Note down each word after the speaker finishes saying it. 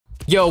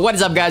Yo, what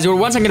is up guys? We're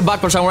once again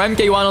back for some more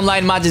MK1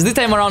 online matches. This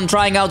time around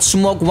trying out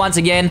Smoke once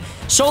again.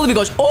 Solely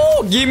because,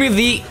 oh, give me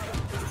the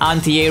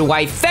anti-air.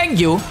 Why, thank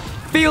you.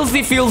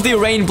 Filthy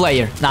rain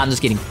player. Nah, I'm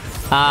just kidding.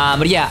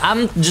 But yeah,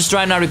 I'm just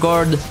trying to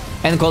record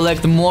and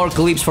collect more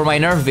clips for my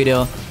Nerf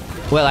video.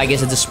 Well, I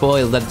guess it's a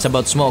spoil that it's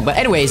about Smoke. But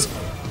anyways,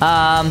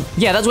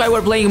 yeah, that's why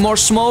we're playing more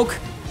Smoke.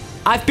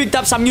 I've picked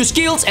up some new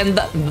skills, and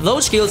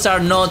those skills are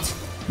not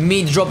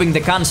me dropping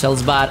the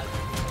cancels, but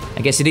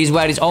I guess it is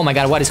what it is. Oh my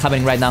god, what is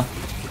happening right now?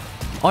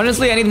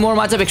 Honestly, I need more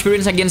matchup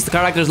experience against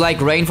characters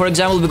like Rain, for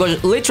example,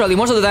 because literally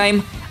most of the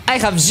time, I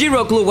have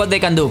zero clue what they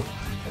can do.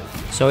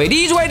 So it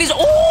is what it is.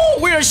 Oh,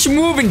 we're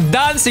moving,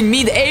 dancing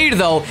mid-air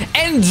though,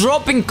 and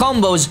dropping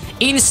combos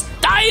in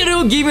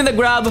style, giving the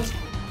grab.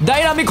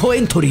 Dynamic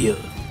entry.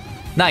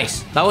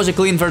 Nice, that was a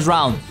clean first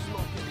round.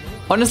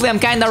 Honestly, I'm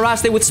kinda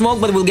rusty with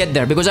Smoke, but we'll get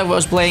there, because I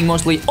was playing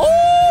mostly...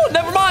 Oh,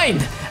 never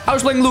mind! I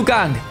was playing Liu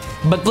Kang,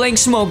 but playing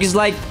Smoke is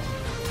like...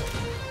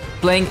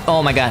 playing...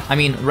 Oh my god, I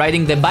mean,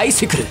 riding the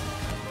bicycle.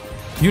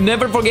 You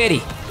never forget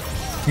it.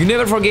 You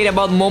never forget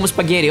about Mom's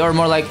spaghetti, or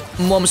more like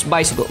Mom's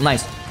bicycle.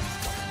 Nice.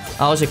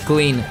 That was a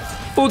clean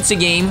footsie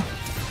game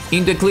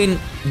into a clean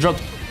drop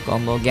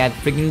combo. God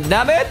freaking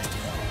damn it!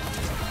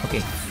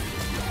 Okay.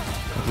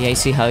 Okay, I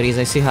see how it is.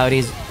 I see how it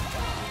is.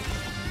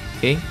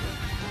 Okay.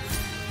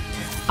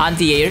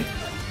 Anti-air.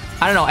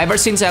 I don't know, ever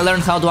since I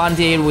learned how to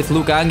anti-air with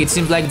Liu Kang, it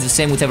seems like it's the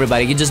same with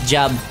everybody. You just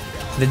jab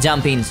the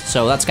jump ins,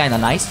 so that's kinda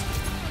nice.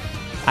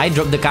 I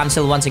dropped the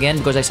cancel once again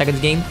because I suck at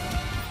the game.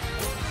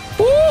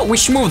 Ooh, we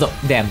move though.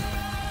 Damn.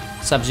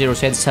 Sub-Zero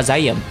says I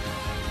am.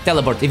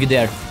 Teleport if you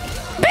dare.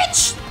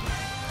 Bitch!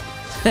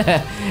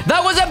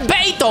 That was a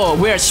bait! Oh,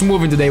 we're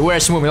smoothing today. We're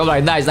smoothing.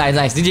 Alright, nice.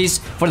 GG's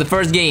for the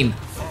first game.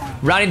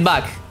 Run it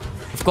back.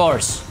 Of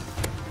course.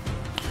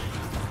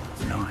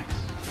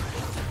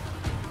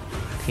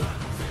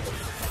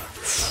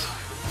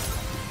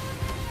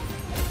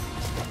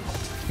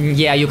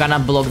 Yeah, you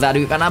cannot block that.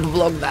 You cannot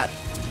block that.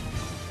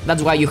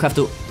 That's why you have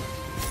to...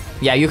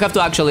 Yeah, you have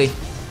to actually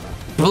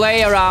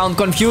play around,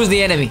 confuse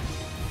the enemy.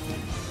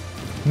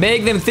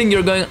 Make them think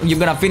you're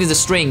gonna finish the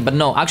string, but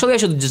no. Actually, I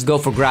should just go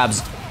for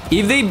grabs.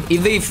 If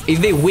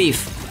they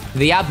whiff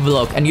the up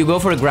block and you go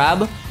for a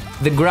grab,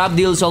 the grab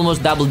deals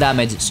almost double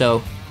damage.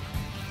 So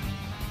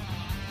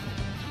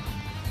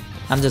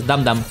I'm just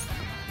dumb.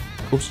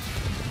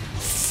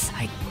 Oops.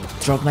 I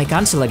dropped my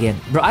cancel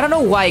again, bro. I don't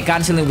know why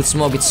canceling with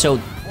Smoke it's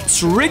so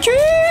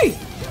tricky.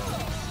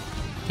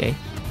 Okay.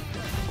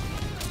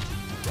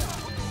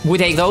 We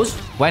take those.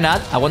 Why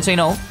not? I won't say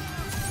no.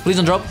 Please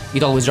don't drop.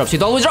 It always drops.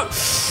 It always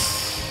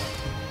drops.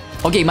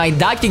 Okay, my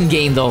ducking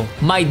game though.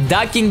 My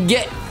ducking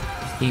game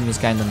is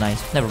kind of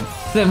nice.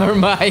 Never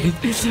mind.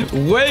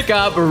 Wake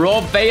up,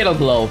 Raw Fatal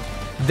Blow.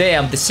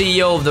 Damn, the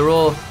CEO of the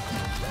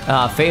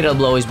Raw Fatal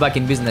Blow is back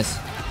in business.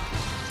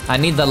 I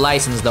need the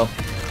license though.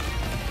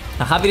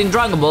 I have it in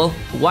Dragon Ball.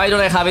 Why don't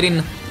I have it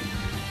in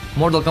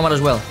Mortal Kombat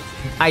as well?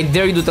 I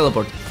dare you to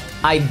teleport.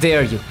 I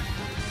dare you.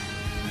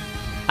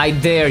 I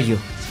dare you.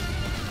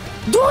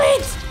 Do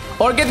it!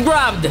 Or get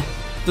grabbed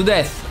to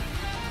death.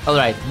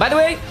 Alright, by the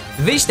way,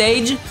 this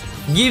stage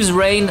gives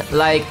Rain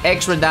like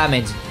extra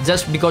damage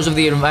just because of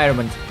the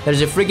environment.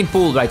 There's a freaking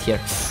pool right here.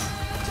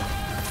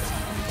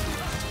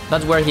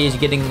 That's where he's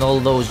getting all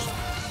those.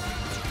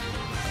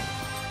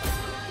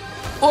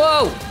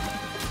 Whoa!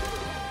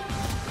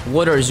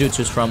 Water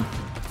Jutsu's from.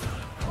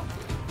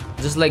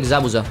 Just like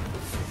Zabuza.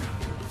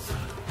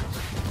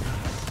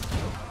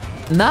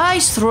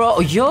 Nice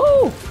throw,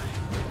 yo!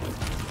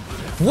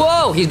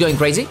 Whoa, he's going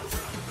crazy.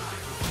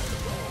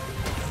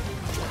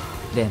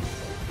 Damn.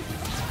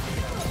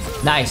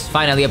 Nice,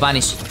 finally a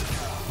punish.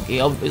 Okay,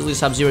 obviously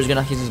Sub-Zero is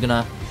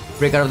gonna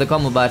break out of the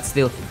combo, but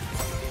still.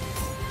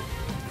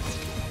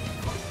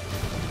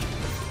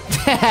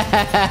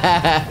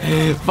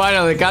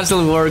 Finally,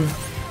 cancel worked.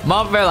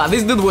 Mafella,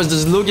 this dude was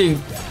just looking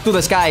to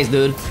the skies,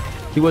 dude.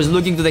 He was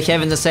looking to the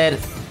heavens and said,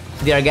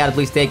 "Dear God,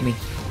 please take me.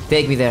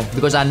 Take me there,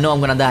 because I know I'm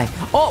gonna die."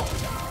 Oh!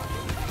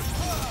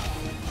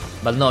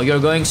 But no, you're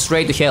going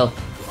straight to hell.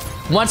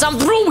 Once I'm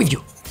through with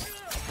you!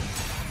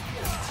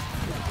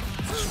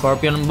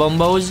 Scorpion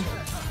bombos.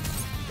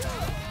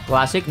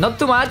 Classic. Not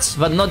too much,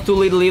 but not too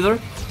little either.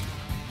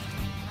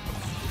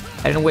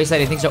 I didn't waste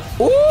anything, so...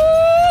 Ooh!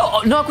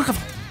 Oh, no, I could have...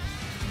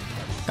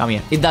 Come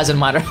here. It doesn't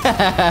matter.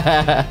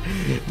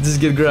 Just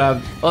get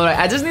grabbed. Alright,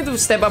 I just need to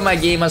step up my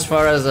game as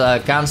far as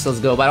cancels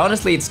go, but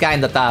honestly, it's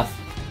kinda tough.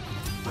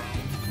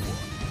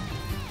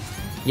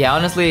 Yeah,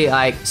 honestly,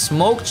 like,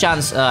 Smoke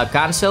chance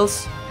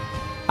cancels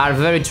are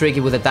very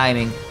tricky with the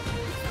timing.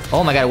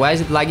 Oh my god, why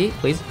is it laggy?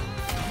 Please.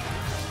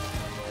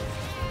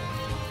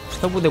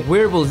 Stop with the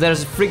weirbles.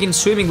 There's a freaking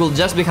swimming pool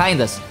just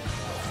behind us.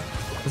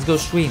 Let's go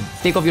swim.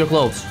 Take off your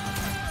clothes.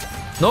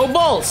 No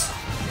balls!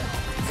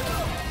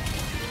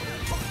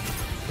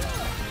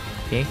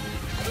 Okay.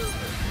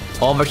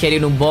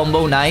 Overheading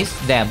Ubombo, nice.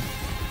 Damn.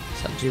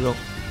 Sub-Zero.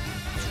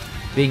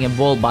 Being a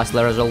ball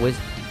bustler as always.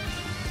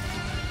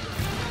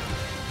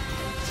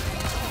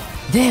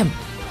 Damn!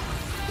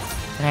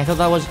 And I thought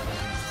that was...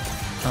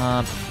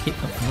 not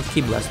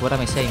Key Blast, what am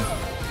I saying?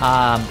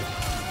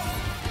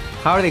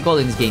 How are they called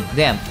in this game?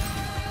 Damn.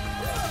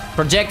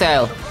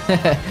 Projectile.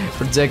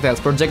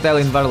 Projectile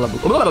invulnerable.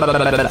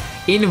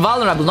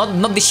 Invulnerable.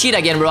 Not the shit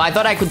again, bro. I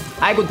thought I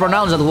could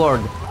pronounce that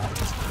word.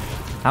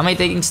 Am I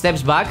taking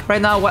steps back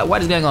right now?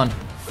 What is going on?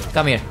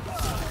 Come here.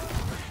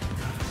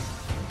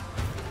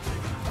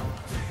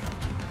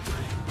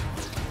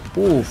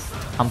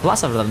 Oof. I'm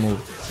plus after that move.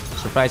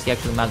 Surprised he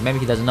actually matched. Maybe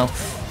he doesn't know.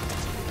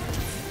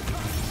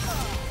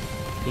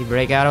 He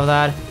break out of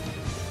that.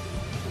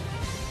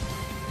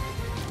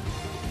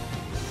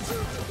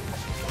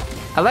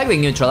 I like the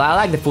neutral. I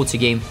like the footsie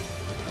game.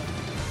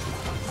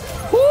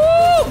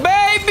 Woo,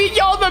 baby!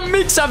 Yo, the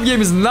mix-up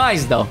game is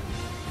nice, though.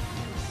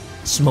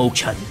 Smoke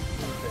shot.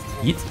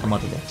 Yeet. I'm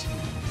out of there.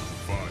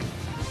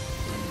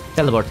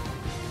 Teleport.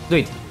 Do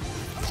it.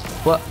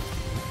 What?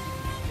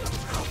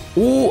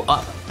 Ooh,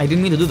 I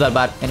didn't mean to do that,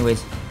 but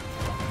anyways.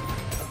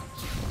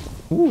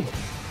 Ooh.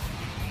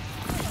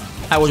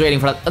 I was waiting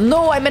for that.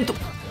 No, I meant to...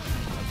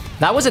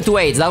 That was a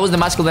 2-8. That was the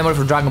magical memory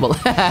for Dragon Ball.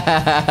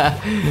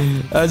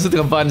 I should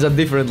have punched that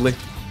differently.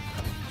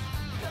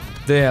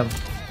 Damn.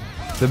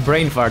 The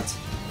brain farts.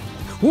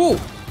 Woo!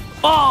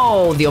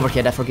 Oh, the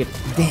overhead. I forget.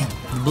 Damn.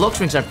 Block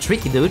strings are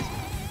tricky, dude.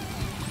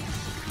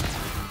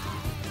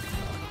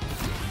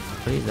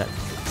 What is that?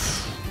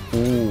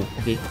 Ooh,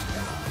 okay.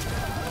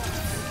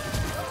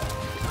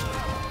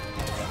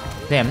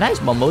 Damn, nice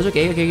bombos.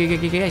 Okay.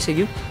 I see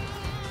you.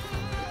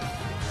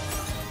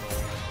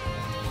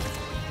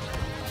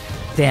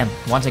 Damn,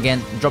 once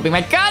again, dropping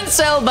my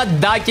cancel, but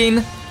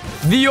ducking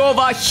the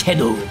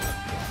overshadow.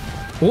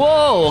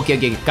 Whoa,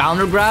 okay.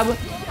 Counter grab.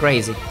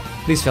 Crazy.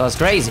 This fella's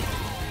crazy.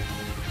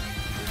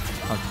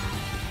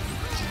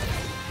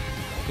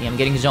 Okay, I'm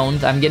getting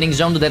zoned.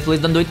 to death. Please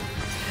don't do it.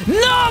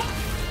 No!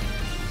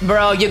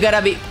 Bro, you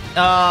gotta be...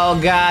 Oh,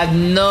 God,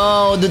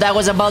 no. Dude, I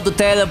was about to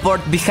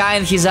teleport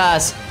behind his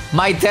ass.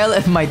 My controller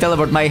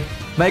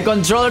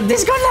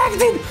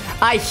disconnected.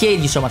 I hate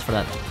you so much for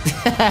that.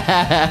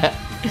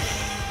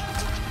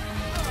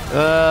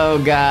 Oh,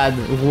 God.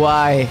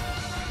 Why?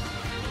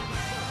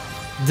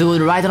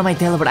 Dude, right on my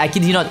teleport. I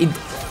kid you not.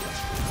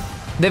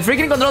 The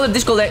freaking controller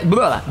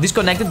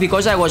disconnected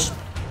because I was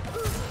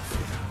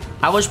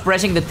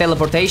pressing the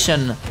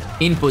teleportation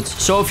input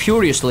so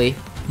furiously,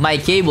 my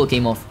cable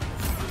came off.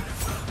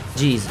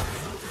 Jeez.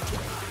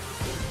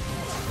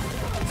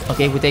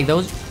 Okay, we take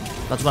those.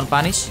 That's one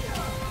punish.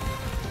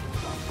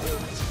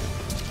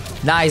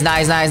 Nice.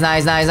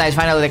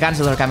 Finally, the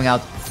cancels are coming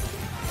out.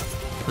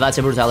 That's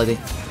a brutality.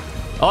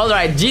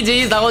 Alright,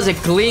 GG's. That was a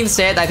clean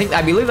set.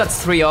 I believe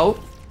that's 3-0.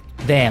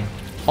 Damn.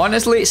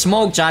 Honestly,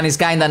 Smoke-chan is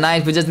kinda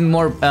nice. We just need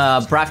more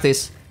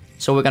practice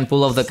so we can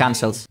pull off the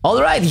cancels.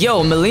 Alright,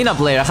 yo, Mileena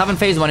player. I haven't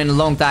faced one in a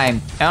long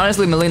time. And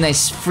honestly, Mileena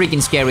is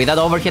freaking scary. That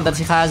overhead that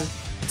she has,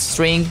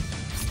 string,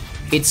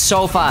 it's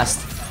so fast.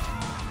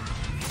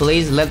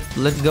 Please, let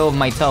go of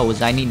my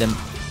toes. I need them.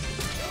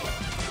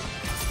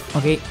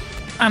 Okay.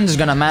 I'm just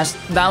gonna mash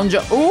down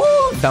jump.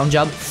 Ooh! Down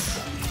jump.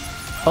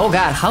 Oh,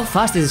 God. How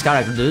fast is this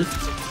character, dude?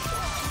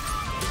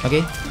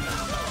 Okay.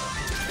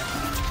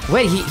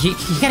 Wait, he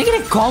can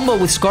get a combo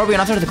with Scorpion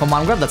after the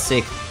command grab? That's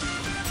sick.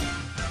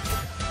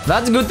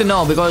 That's good to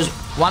know, because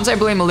once I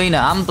play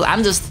Mileena,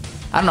 I'm just...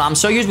 I don't know, I'm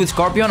so used with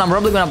Scorpion, I'm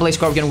probably gonna play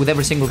Scorpion with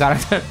every single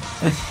character.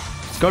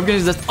 Scorpion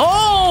is just...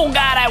 Oh,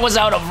 God, I was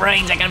out of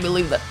range, I can't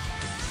believe that.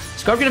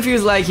 Scorpion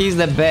feels like he's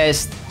the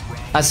best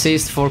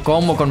assist for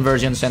combo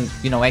conversions and,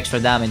 you know, extra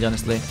damage,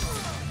 honestly.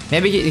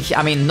 Maybe,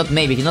 I mean, not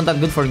maybe, he's not that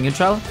good for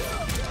neutral.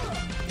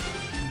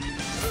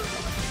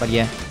 But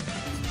yeah.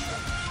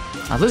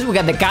 At least we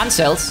got the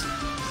cancels.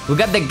 We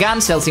got the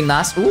cancels in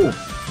us. Ooh,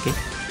 okay.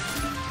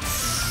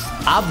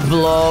 Up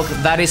block.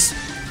 That is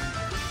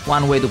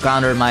one way to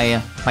counter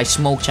my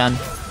Smoke-chan.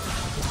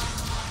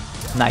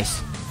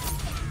 Nice.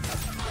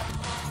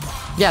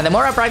 Yeah, the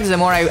more I practice, the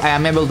more I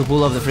am able to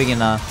pull off the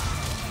freaking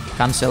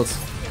cancels.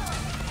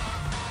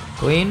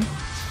 Clean.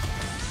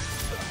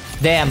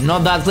 Damn,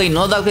 not that clean,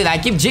 not that clean. I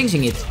keep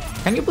jinxing it.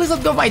 Can you please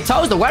let go of my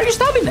toes though? Why are you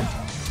stopping them?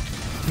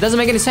 It doesn't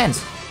make any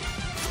sense.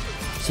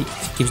 See,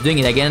 keeps doing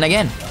it again and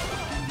again.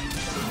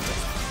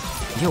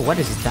 Yo, what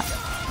is that?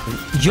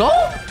 Yo,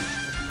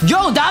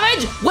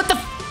 damage? What the?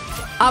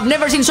 I've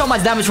never seen so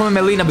much damage from a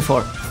Mileena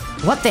before.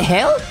 What the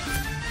hell?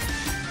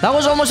 That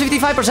was almost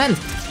 55%.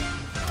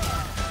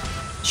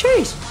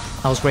 Jeez,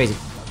 that was crazy.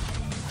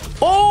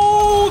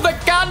 Oh, the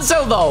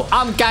cancel though.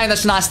 I'm kinda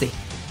snasty.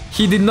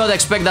 He did not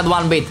expect that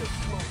one bit.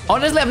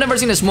 Honestly, I've never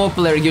seen a Smoke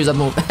player use that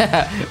move.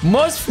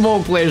 Most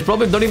Smoke players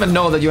probably don't even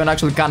know that you can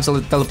actually cancel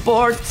the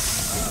teleport.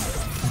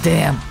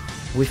 Damn.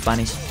 Whiff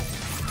punish.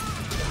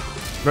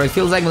 Bro, it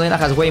feels like Mileena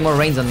has way more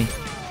range than me. Oh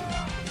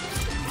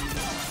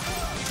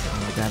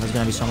my God, that's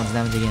gonna be so much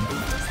damage again.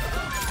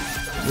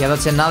 Yeah,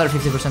 that's another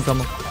 50%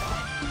 combo.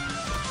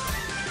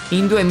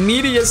 Into a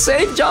media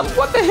safe jump.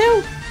 What the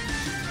hell?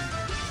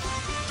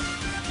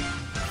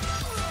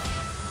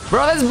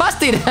 Bro, that's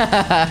busted.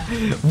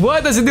 Why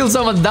does it deal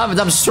so much damage?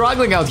 I'm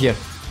struggling out here.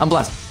 I'm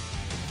blessed.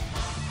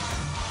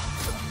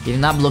 He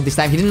did not block this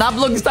time. He did not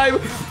block this time.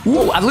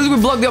 Ooh, at least we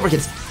blocked the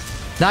overhits.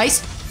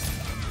 Nice.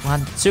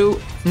 1, 2.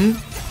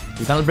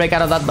 You cannot break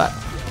out of that, but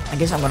I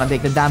guess I'm gonna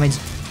take the damage.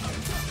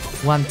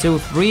 1, 2,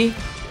 3.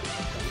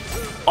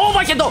 Oh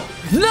my god, no!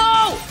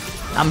 No!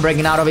 I'm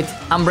breaking out of it.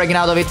 I'm breaking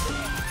out of it.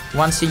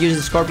 Once he uses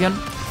the scorpion.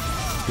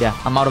 Yeah,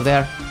 I'm out of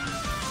there.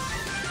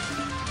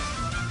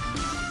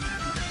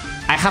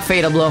 I have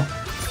fatal blow.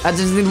 I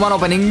just need one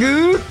opening.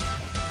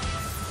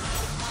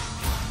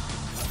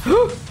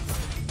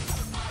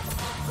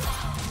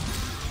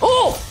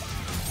 Oh!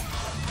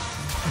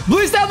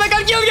 Please tell me I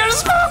can kill your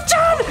smoke,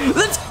 John!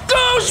 Let's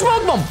go,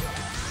 smoke bomb!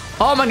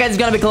 Oh my god, it's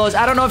gonna be close.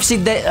 I don't know if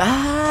she's dead.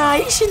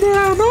 Is she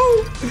there?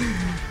 No.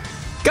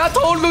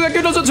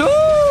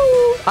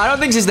 I don't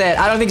think she's dead.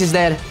 I don't think she's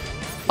dead.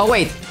 Oh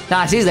wait.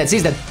 Nah, she's dead.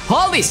 She's dead.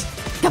 Hold this.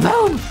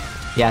 Kaboom!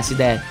 Yeah, she's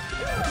dead.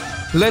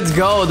 Let's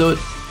go, dude.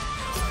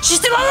 She's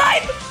still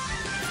alive!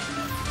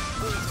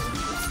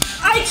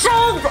 I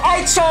choked!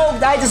 I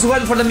choked! I just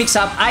went for the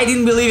mix-up. I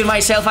didn't believe in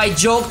myself. I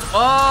joked.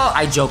 Oh,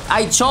 I joked.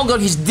 I choked on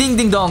his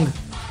ding-ding-dong.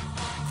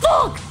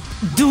 Fuck!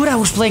 Dude, I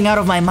was playing out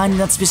of my mind in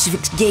that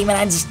specific game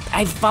and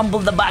I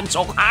fumbled the bag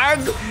so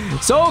hard.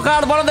 So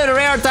hard. One of the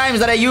rare times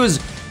that I use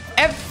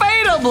a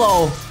fatal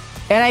blow.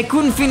 And I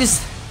couldn't finish.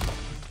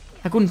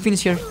 I couldn't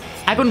finish here.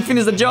 I couldn't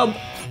finish the job.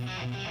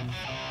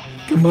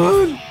 Come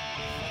on.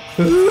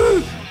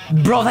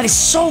 Bro, that is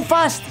so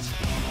fast.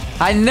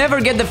 I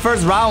never get the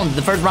first round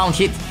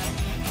hit.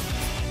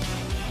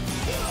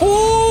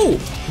 Ooh,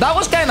 that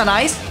was kind of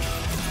nice.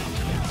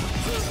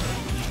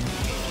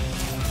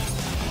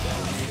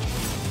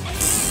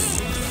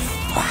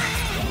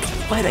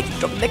 Why do I keep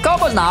dropping the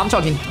combos now? I'm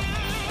talking.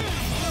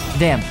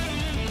 Damn.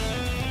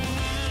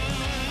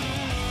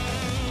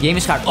 Game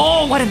is hard.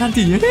 Oh, what an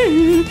anti.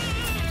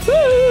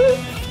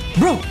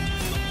 Bro.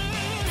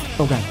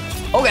 Oh god.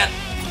 Oh god.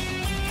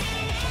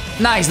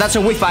 Nice, that's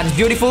a whiff pad. It's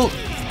beautiful.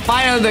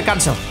 Finally the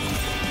cancel.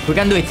 We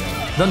can do it.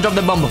 Don't drop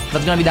the bomb.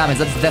 That's gonna be damage.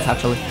 That's death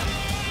actually.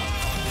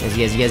 Yes,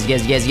 yes, yes,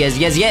 yes, yes, yes,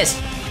 yes,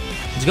 yes.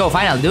 Let's go,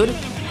 final, dude.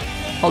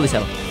 Holy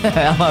hell.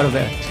 I'm out of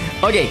there.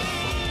 Okay.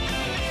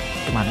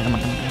 Come on, come on,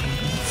 come on.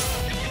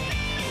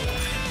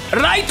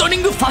 Right on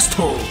into fast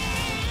hole.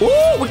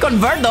 Ooh, we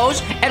convert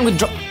those and we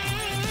drop.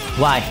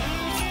 Why?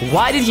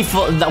 Why did he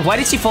fall? Why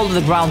did she fall to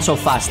the ground so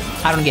fast?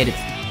 I don't get it.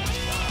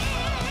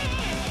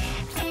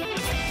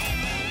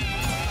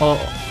 Oh,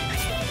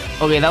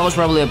 okay, that was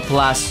probably a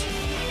plus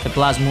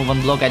move on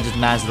block. I just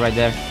mashed right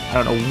there. I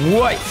don't know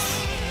why.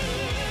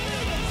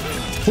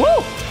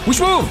 Woo!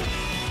 Which move?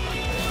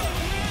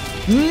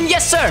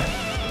 Yes, sir.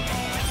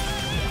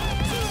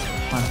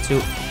 1,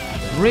 2,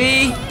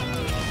 3.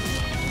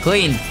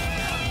 Clean.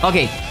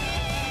 Okay.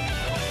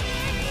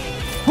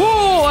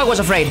 Whoa! I was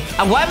afraid.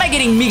 And why am I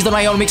getting mixed on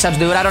my own mix-ups,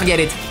 dude? I don't get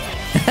it.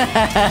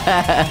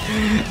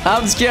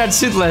 I'm scared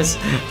shitless.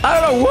 I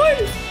don't know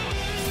why.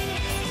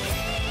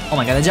 Oh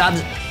my god, the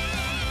jabs.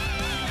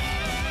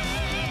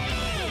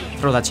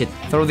 Throw that shit.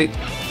 Throw the...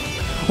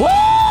 Whoa!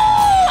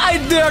 I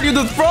dare you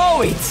to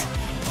throw it!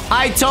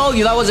 I told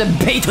you that was a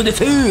bait on the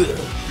two.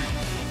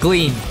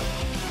 Clean.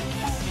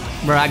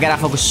 Bro, I gotta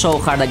focus so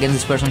hard against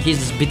this person. He's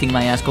just beating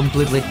my ass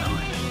completely.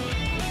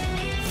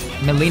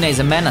 Mileena is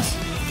a menace.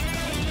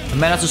 A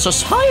menace to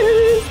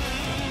society.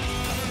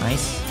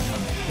 Nice.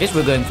 I guess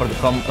we're going for the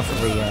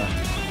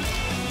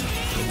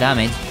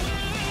damage.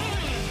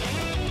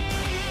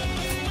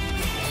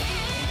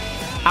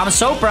 I'm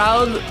so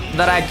proud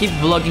that I keep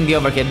blocking the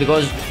overhead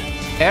because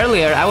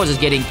earlier I was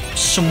just getting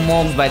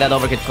smoked by that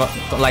overhead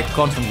like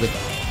constantly.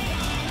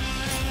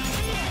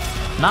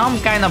 Now I'm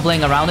kinda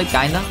playing around it,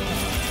 kinda.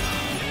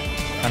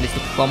 And this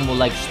combo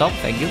like stop,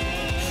 thank you.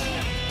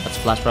 That's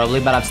plus probably,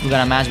 but I'm still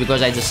gonna mash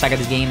because I just suck at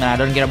this game and I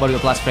don't care about your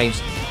plus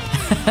frames.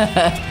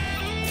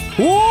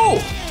 Woo!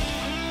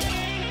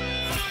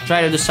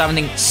 Try to do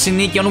something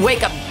sneaky on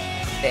wake up.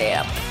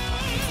 Damn.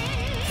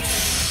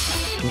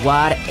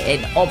 What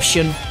an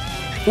option.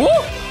 Woo!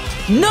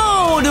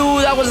 No,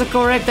 dude, that was the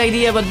correct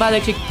idea, but bad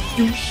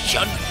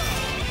execution.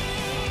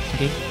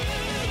 Okay.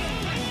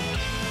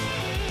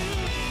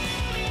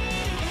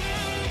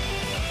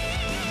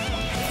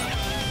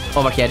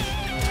 Overhead.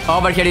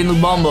 Overhead into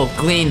Bombo.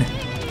 Clean.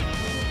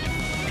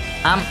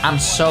 I'm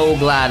so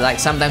glad. Like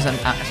sometimes the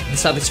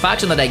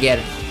satisfaction that I get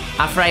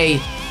after I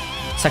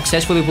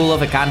successfully pull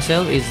off a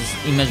cancel is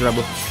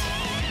immeasurable.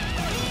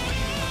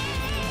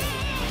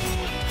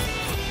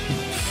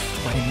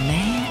 What a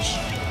match.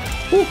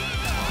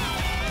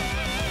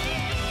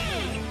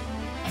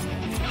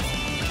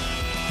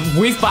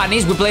 With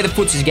bunnies, we play the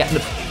footsie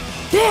game.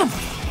 Damn!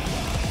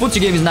 Footsie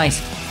game is nice.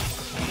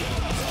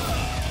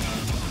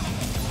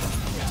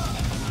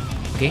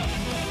 Okay.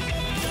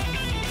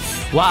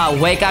 Wow,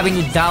 wake up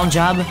into down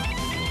jab. I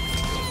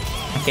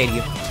hate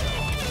you.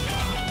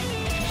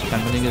 She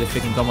can't continue the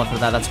freaking combo for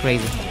that. That's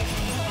crazy.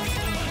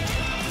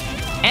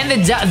 And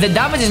the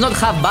damage is not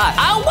half bad.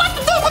 Ah,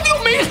 what do you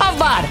mean half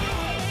bad?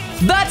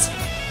 That's...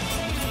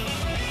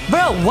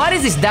 Bro, what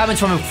is this damage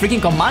from a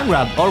freaking command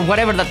grab? Or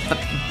whatever that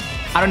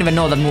I don't even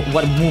know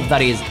what move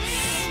that is.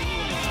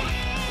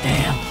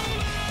 Damn.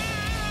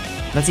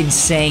 That's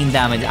insane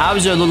damage.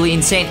 Absolutely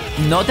insane.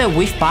 Not a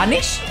whiff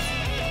punish?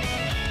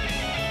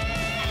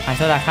 I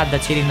thought I had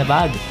that shit in the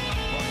bag.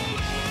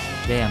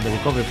 Damn, the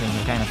recovery frames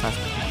are kind of fast.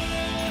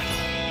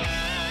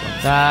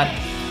 Like that.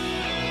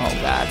 Oh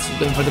god, she's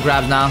going for the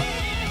grabs now.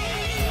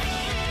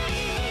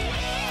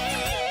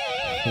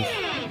 Oof.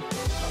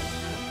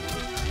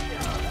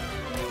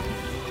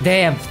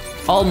 Damn,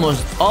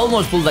 almost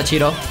pulled that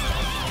shit off.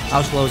 I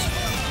was close.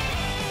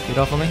 Get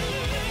off of me.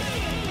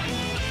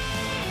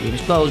 Game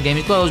is close, game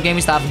is close, game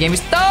is tough, game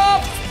is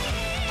tough!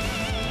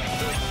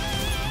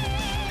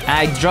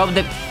 I dropped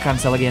the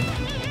cancel again.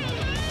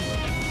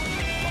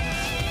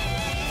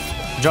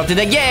 Dropped it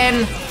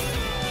again!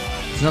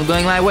 It's not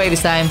going my way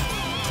this time.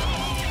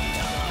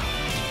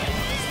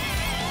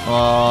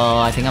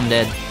 Oh, I think I'm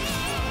dead.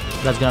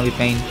 That's gonna be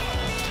pain.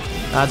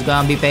 That's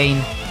gonna be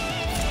pain.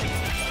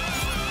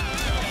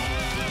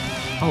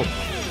 Oh.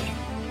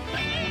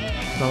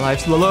 Still alive,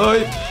 still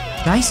alive!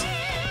 Nice!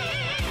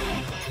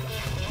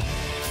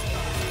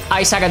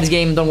 I suck at this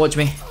game, don't watch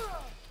me.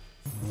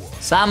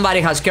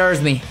 Somebody has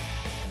cursed me.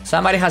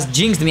 Somebody has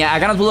jinxed me. I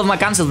cannot pull off my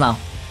cancels now.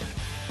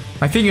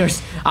 My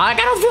fingers. I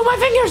cannot feel my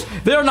fingers.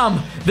 They are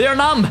numb. They are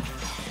numb.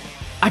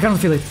 I cannot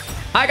feel it.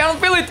 I cannot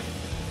feel it.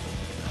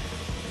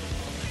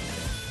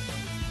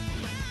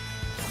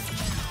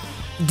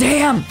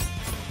 Damn.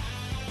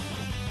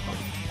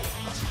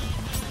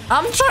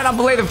 I'm trying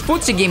to play the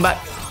footsie game, but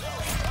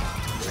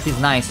he's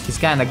nice. He's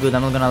kind of good.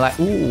 I'm not gonna lie.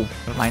 Ooh,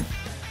 never mind.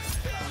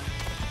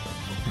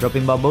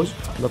 Dropping bubbles.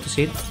 Love to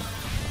see it.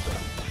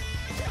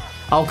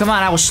 Oh, come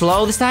on. I was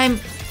slow this time.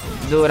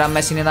 Dude, I'm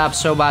messing it up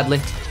so badly.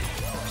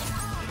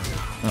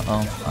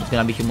 Uh-oh. It's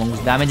gonna be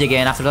humongous damage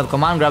again. After that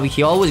command grab,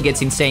 he always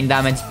gets insane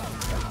damage.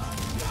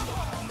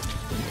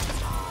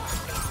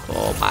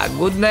 Oh my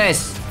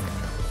goodness.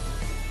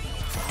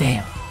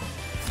 Damn.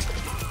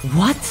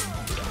 What?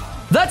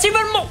 That's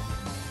even more.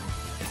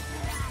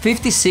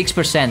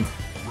 56%.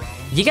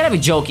 You gotta be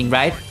joking,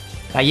 right?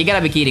 You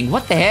gotta be kidding.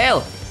 What the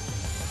hell?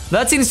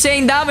 That's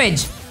insane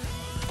damage.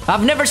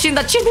 I've never seen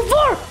that shit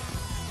before.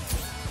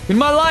 In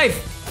my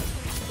life.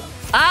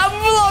 I'm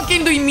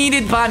blocking the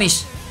immediate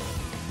punish.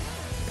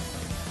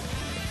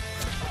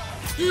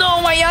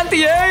 No, my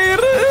anti-air!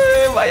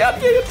 My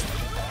anti-air!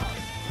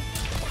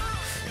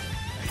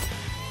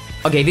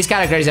 Okay, this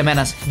character is a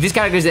menace. This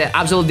character is the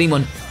absolute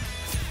demon.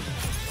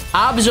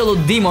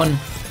 Absolute demon.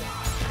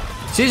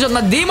 She's on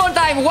the demon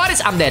time. What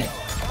is... I'm dead.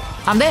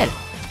 I'm dead.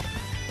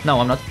 No,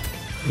 I'm not.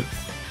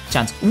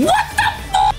 Chance. What the